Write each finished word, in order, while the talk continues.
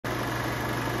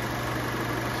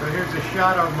So here's a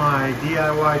shot of my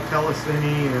DIY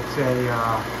Telecine. It's a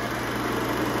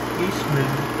Eastman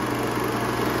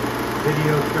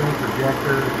video film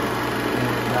projector,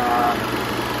 and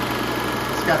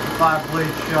it's got the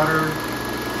 5-blade shutters,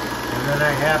 and then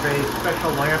I have a special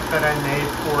lamp that I made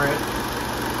for it.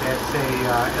 It's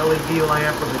a LED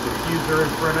lamp with a diffuser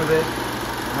in front of it,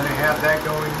 and then I have that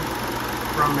going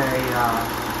from a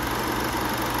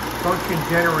function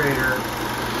generator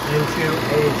into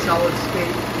a solid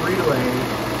state relay.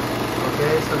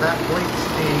 Okay, so that blinks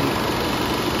the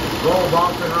bulb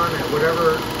off and on at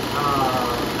whatever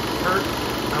hertz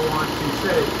I want to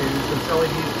set it to, since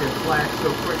LEDs can flash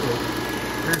so quickly.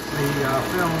 Here's the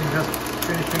film just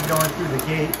finishing going through the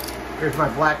gate. Here's my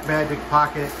Blackmagic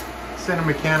Pocket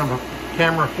Cinema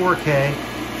Camera 4K.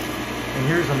 And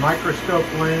here's a microscope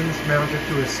lens mounted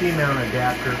to a C-mount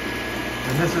adapter.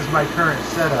 And this is my current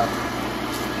setup.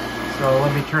 So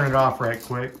let me turn it off right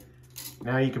quick.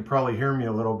 Now you can probably hear me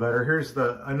a little better. Here's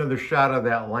another shot of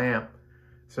that lamp.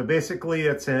 So basically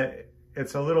it's a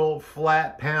little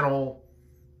flat panel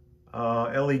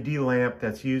LED lamp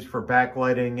that's used for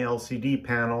backlighting LCD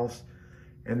panels.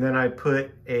 And then I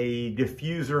put a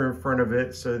diffuser in front of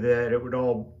it so that it would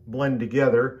all blend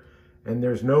together. And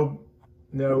there's no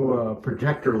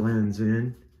projector lens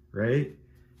in, right?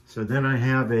 So then I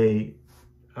have a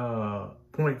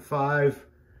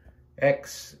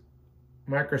 0.5x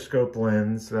microscope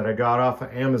lens that I got off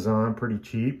of Amazon, pretty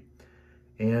cheap.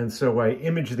 And so I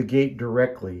image the gate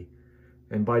directly.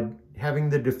 And by having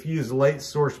the diffused light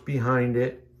source behind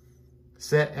it,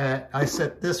 I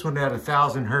set this one at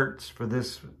 1,000 hertz for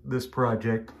this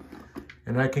project.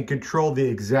 And I can control the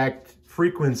exact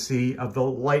frequency of the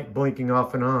light blinking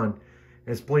off and on.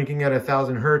 It's blinking at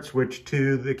 1,000 hertz, which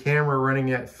to the camera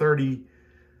running at 30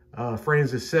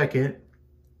 frames a second,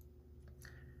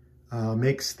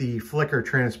 makes the flicker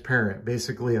transparent.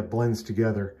 Basically, it blends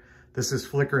together. This is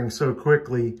flickering so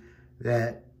quickly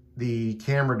that the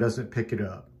camera doesn't pick it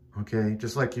up, okay?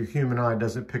 Just like your human eye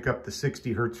doesn't pick up the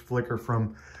 60 hertz flicker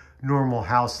from normal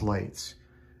house lights.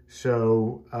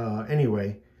 So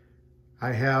anyway,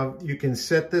 you can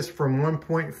set this from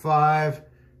 1.5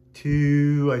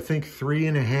 to, I think,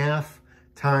 3.5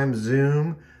 times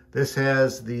zoom. This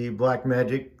has the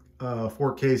Blackmagic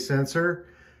 4K sensor.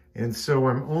 And so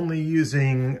I'm only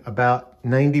using about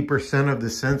 90% of the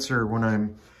sensor when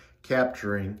I'm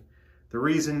capturing. The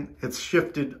reason it's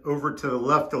shifted over to the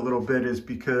left a little bit is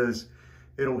because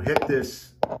it'll hit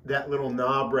that little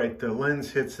knob right. The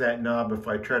lens hits that knob if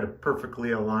I try to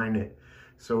perfectly align it.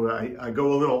 So I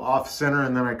go a little off center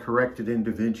and then I correct it in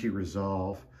DaVinci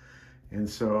Resolve. And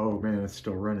so, oh man, it's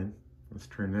still running. Let's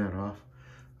turn that off.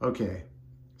 Okay,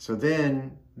 so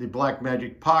then the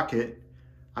Blackmagic Pocket,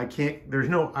 there's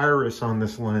no iris on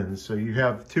this lens, so you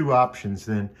have two options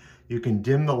then. You can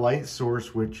dim the light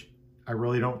source, which I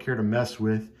really don't care to mess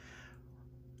with.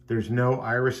 There's no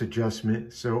iris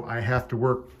adjustment, so I have to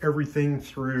work everything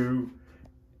through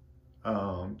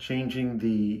changing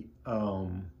the,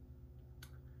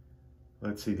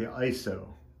 let's see, the ISO.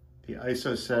 The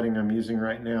ISO setting I'm using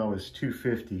right now is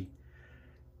 250,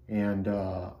 and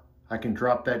I can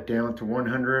drop that down to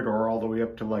 100 or all the way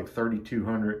up to like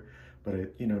 3200.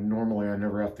 But normally I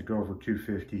never have to go over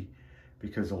 250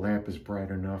 because the lamp is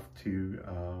bright enough to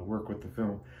work with the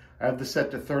film. I have this set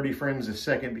to 30 frames a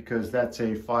second because that's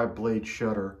a 5-blade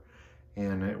shutter,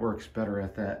 and it works better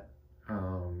at that,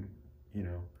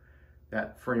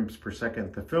 that frames per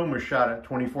second. The film was shot at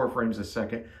 24 frames a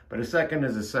second, but a second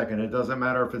is a second. It doesn't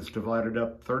matter if it's divided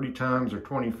up 30 times or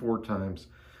 24 times.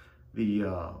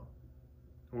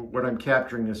 What I'm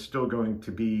capturing is still going to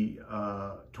be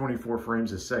 24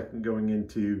 frames a second going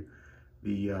into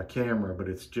the camera, but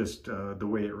it's just the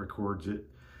way it records it.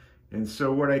 And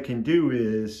so what I can do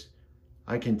is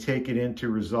I can take it into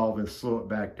Resolve and slow it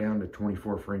back down to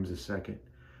 24 frames a second.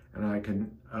 And I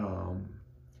can,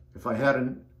 if I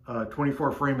had a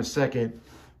 24 frame a second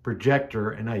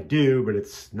projector, and I do, but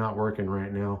it's not working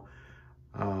right now,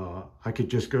 I could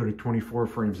just go to 24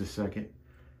 frames a second.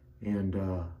 And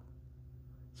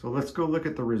so let's go look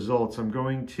at the results. I'm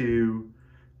going to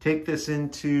take this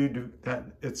into that.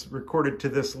 It's recorded to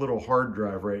this little hard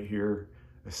drive right here,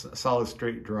 a solid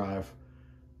state drive,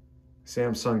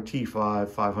 Samsung T5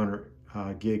 500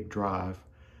 gig drive.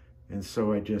 And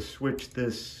so I just switched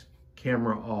this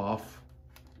camera off,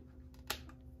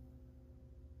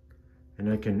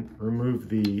 and I can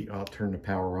remove I'll turn the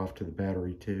power off to the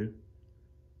battery too.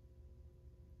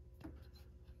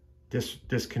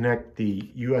 Disconnect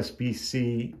the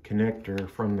USB-C connector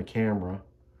from the camera,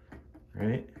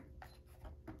 right?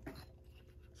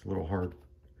 It's a little hard.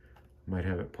 Might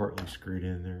have it partly screwed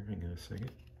in there. Hang on a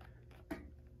second.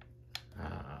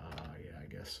 Yeah, I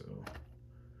guess so.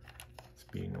 It's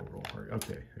being a little hard.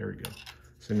 Okay, there we go.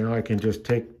 So now I can just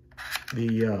take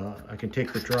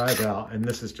the drive out, and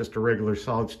this is just a regular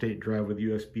solid state drive with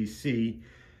USB-C,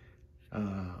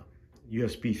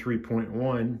 USB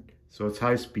 3.1, so it's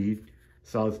high speed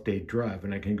solid state drive,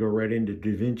 and I can go right into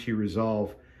DaVinci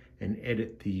Resolve and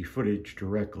edit the footage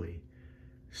directly.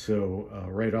 So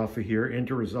right off of here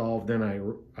into Resolve, then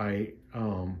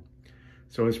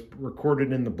so it's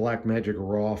recorded in the Blackmagic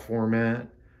RAW format.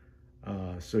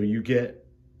 So you get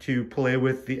to play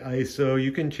with the ISO.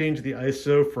 You can change the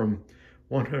ISO from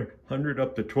 100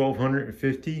 up to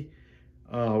 1250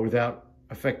 without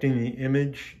affecting the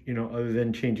image, you know, other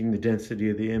than changing the density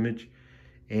of the image.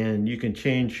 And you can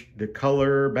change the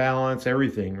color balance,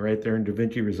 everything right there in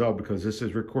DaVinci Resolve, because this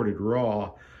is recorded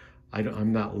RAW.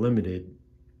 I'm not limited.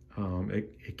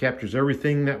 It captures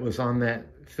everything that was on that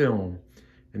film,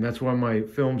 and that's why my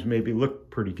films maybe look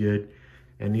pretty good.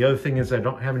 And the other thing is I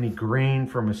don't have any grain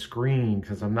from a screen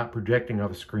because I'm not projecting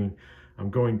off a screen. I'm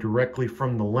going directly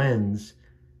from the lens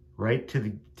right to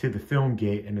the film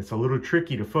gate, and it's a little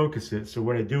tricky to focus it. So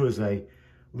what I do is I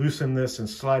loosen this and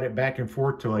slide it back and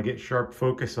forth till I get sharp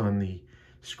focus on the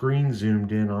screen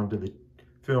zoomed in onto the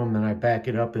film. Then I back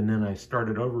it up and then I start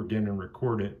it over again and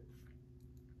record it.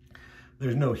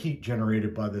 There's no heat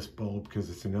generated by this bulb because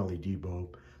it's an LED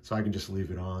bulb, so I can just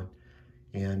leave it on.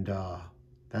 And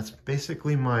that's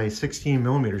basically my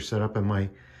 16mm setup, and my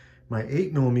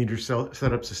 8mm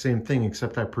setup's the same thing,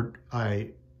 except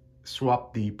I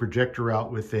swapped the projector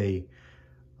out with a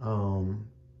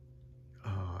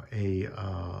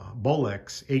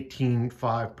Bolex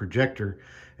 18.5 projector,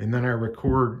 and then I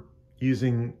record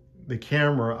using the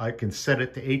camera. I can set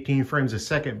it to 18 frames a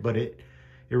second, but it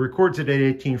records it at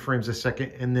 18 frames a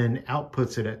second and then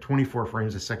outputs it at 24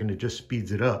 frames a second. It just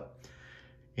speeds it up,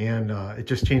 and it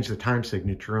just changed the time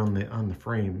signature on the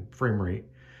frame rate.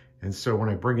 And so when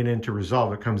I bring it into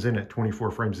Resolve, it comes in at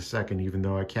 24 frames a second, even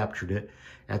though I captured it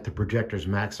at the projector's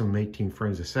maximum 18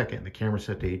 frames a second. The camera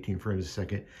set to 18 frames a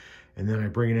second, and then I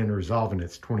bring it into Resolve and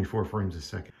it's 24 frames a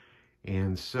second.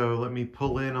 And so let me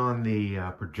pull in on the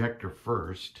projector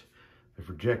first. The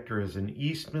projector is an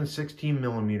Eastman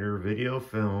 16mm video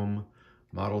film,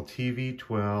 model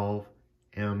TV12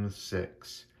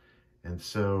 M6. And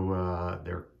so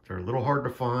they're a little hard to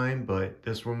find, but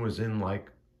this one was in like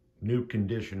new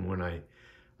condition when I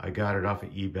got it off of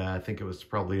eBay. I think it was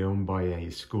probably owned by a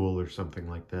school or something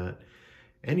like that.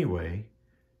 Anyway,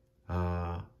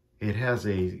 it has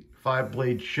a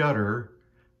 5-blade shutter,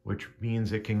 which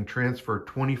means it can transfer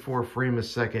 24 frame a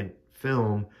second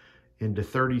film into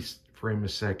 30 frame a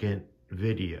second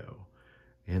video.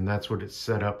 And that's what it's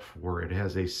set up for. It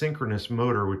has a synchronous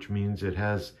motor, which means it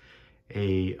has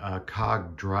a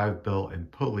cog drive belt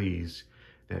and pulleys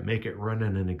that make it run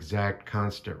at an exact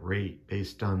constant rate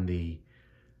based on the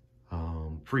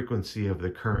frequency of the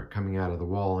current coming out of the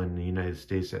wall in the United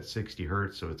States at 60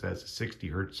 hertz. So it has a 60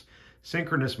 hertz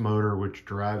synchronous motor, which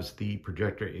drives the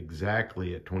projector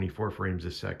exactly at 24 frames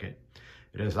a second.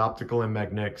 It has optical and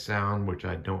magnetic sound, which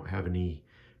I don't have any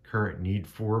current need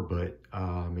for, but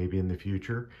maybe in the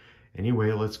future.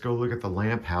 Anyway, let's go look at the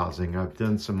lamp housing. I've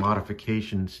done some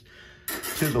modifications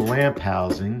to the lamp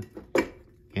housing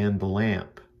and the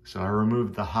lamp. So I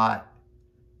removed the hot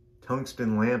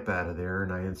tungsten lamp out of there,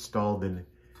 and I installed an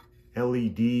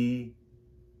LED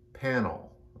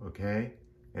panel, okay?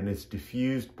 And it's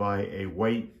diffused by a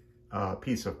white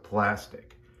piece of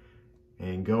plastic.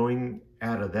 And going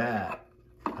out of that,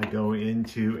 I go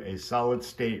into a solid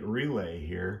state relay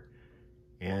here,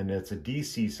 and it's a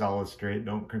DC solid state.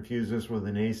 Don't confuse this with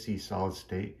an AC solid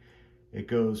state. It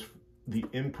goes, the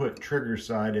input trigger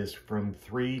side is from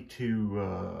 3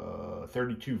 to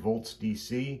 32 volts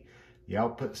DC. The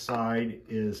output side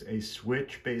is a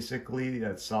switch, basically,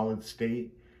 that's solid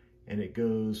state, and it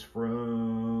goes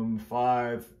from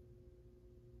 5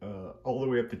 all the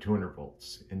way up to 200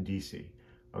 volts in DC.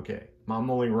 Okay,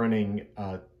 I'm only running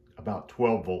about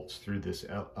 12 volts through this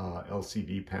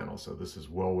LCD panel, so this is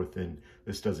well within,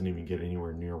 this doesn't even get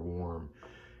anywhere near warm.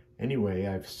 Anyway,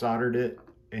 I've soldered it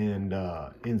and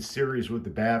in series with the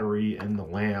battery and the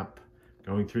lamp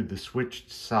going through the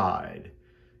switched side.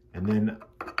 And then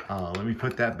let me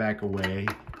put that back away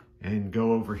and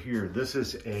go over here. This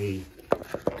is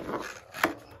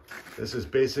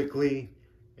basically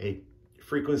a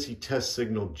frequency test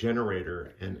signal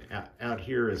generator, and out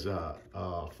here is a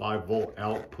 5-volt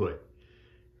output.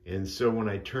 And so when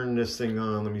I turn this thing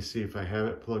on, let me see if I have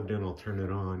it plugged in, I'll turn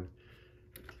it on.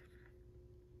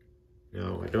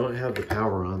 No, I don't have the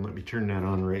power on. Let me turn that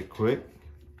on right quick.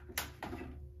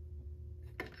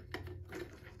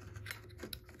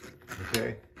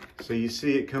 Okay, So you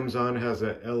see it comes on, has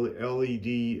a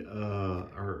LED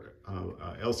or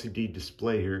LCD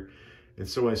display here. And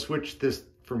so I switched this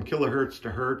from kilohertz to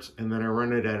hertz, and then I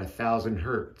run it at 1,000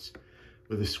 hertz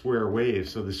with a square wave.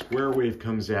 So the square wave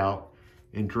comes out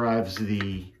and drives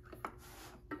the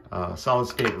solid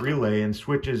state relay and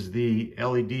switches the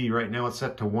LED. Right now it's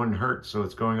set to 1 hertz, so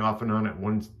it's going off and on at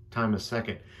 1 time a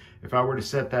second. If I were to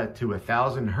set that to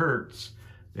 1,000 hertz,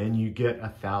 then you get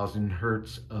 1,000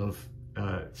 hertz of,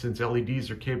 since LEDs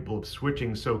are capable of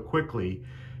switching so quickly,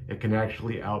 it can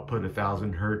actually output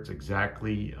 1,000 hertz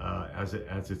exactly as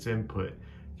its input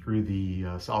through the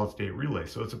solid state relay.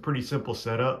 So it's a pretty simple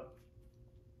setup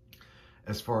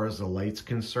as far as the light's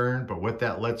concerned, but what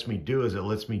that lets me do is it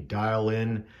lets me dial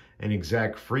in an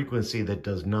exact frequency that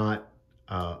does not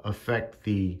affect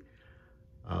the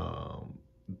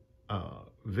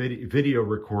video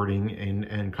recording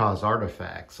and cause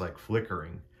artifacts like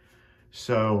flickering.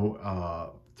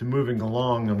 So to moving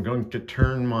along, I'm going to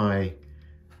turn my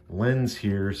lens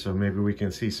here so maybe we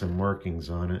can see some markings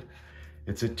on it.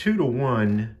 It's a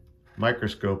 2-to-1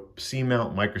 microscope,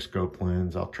 C-mount microscope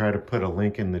lens. I'll try to put a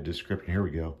link in the description. Here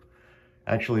we go.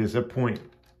 Actually, it's a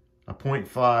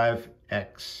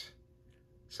 0.5x,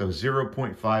 so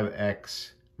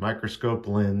 0.5x microscope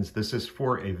lens. This is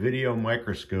for a video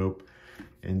microscope,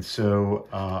 and so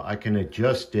I can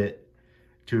adjust it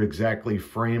to exactly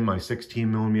frame my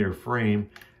 16mm frame,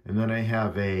 and then I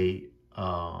have a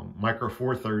micro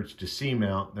four thirds to C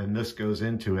mount, then this goes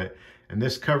into it, and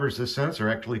this covers the sensor,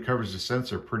 actually covers the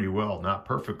sensor pretty well, not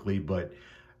perfectly, but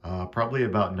probably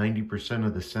about 90%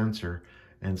 of the sensor.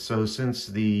 And so since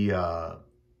the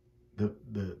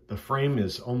frame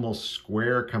is almost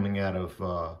square coming out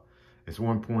of, it's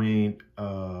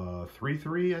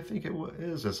 1.33, I think it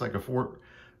is. It's like a 4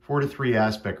 to 3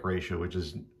 aspect ratio, which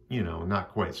is, you know, not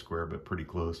quite square, but pretty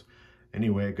close.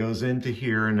 Anyway, it goes into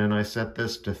here, and then I set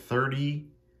this to 30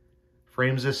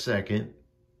 frames a second,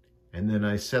 and then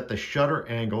I set the shutter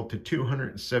angle to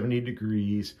 270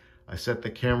 degrees. I set the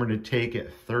camera to take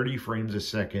at 30 frames a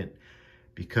second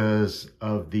because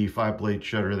of the 5-blade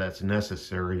shutter that's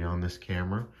necessary on this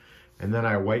camera. And then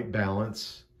I white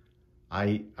balance.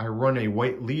 I run a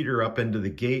white leader up into the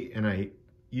gate, and I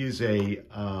use a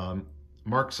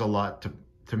Marks-a-Lot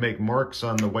to make marks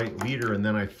on the white leader, and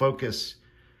then I focus.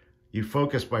 You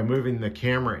focus by moving the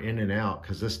camera in and out,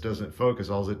 because this doesn't focus.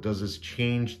 All it does is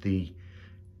change the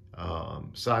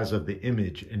size of the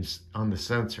image on the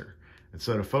sensor. And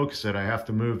so to focus it, I have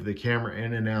to move the camera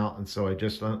in and out, and so I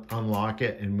just unlock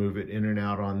it and move it in and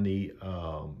out on the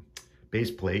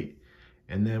base plate.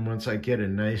 And then once I get a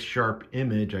nice sharp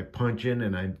image, I punch in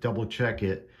and I double check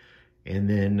it, and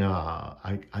then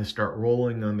I start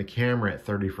rolling on the camera at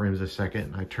 30 frames a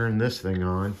second, and I turn this thing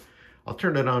on. I'll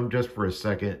turn it on just for a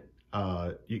second.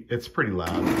 It's pretty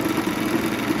loud.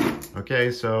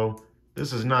 Okay, so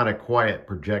this is not a quiet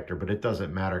projector, but it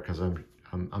doesn't matter because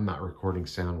I'm not recording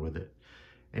sound with it.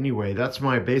 Anyway, that's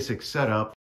my basic setup.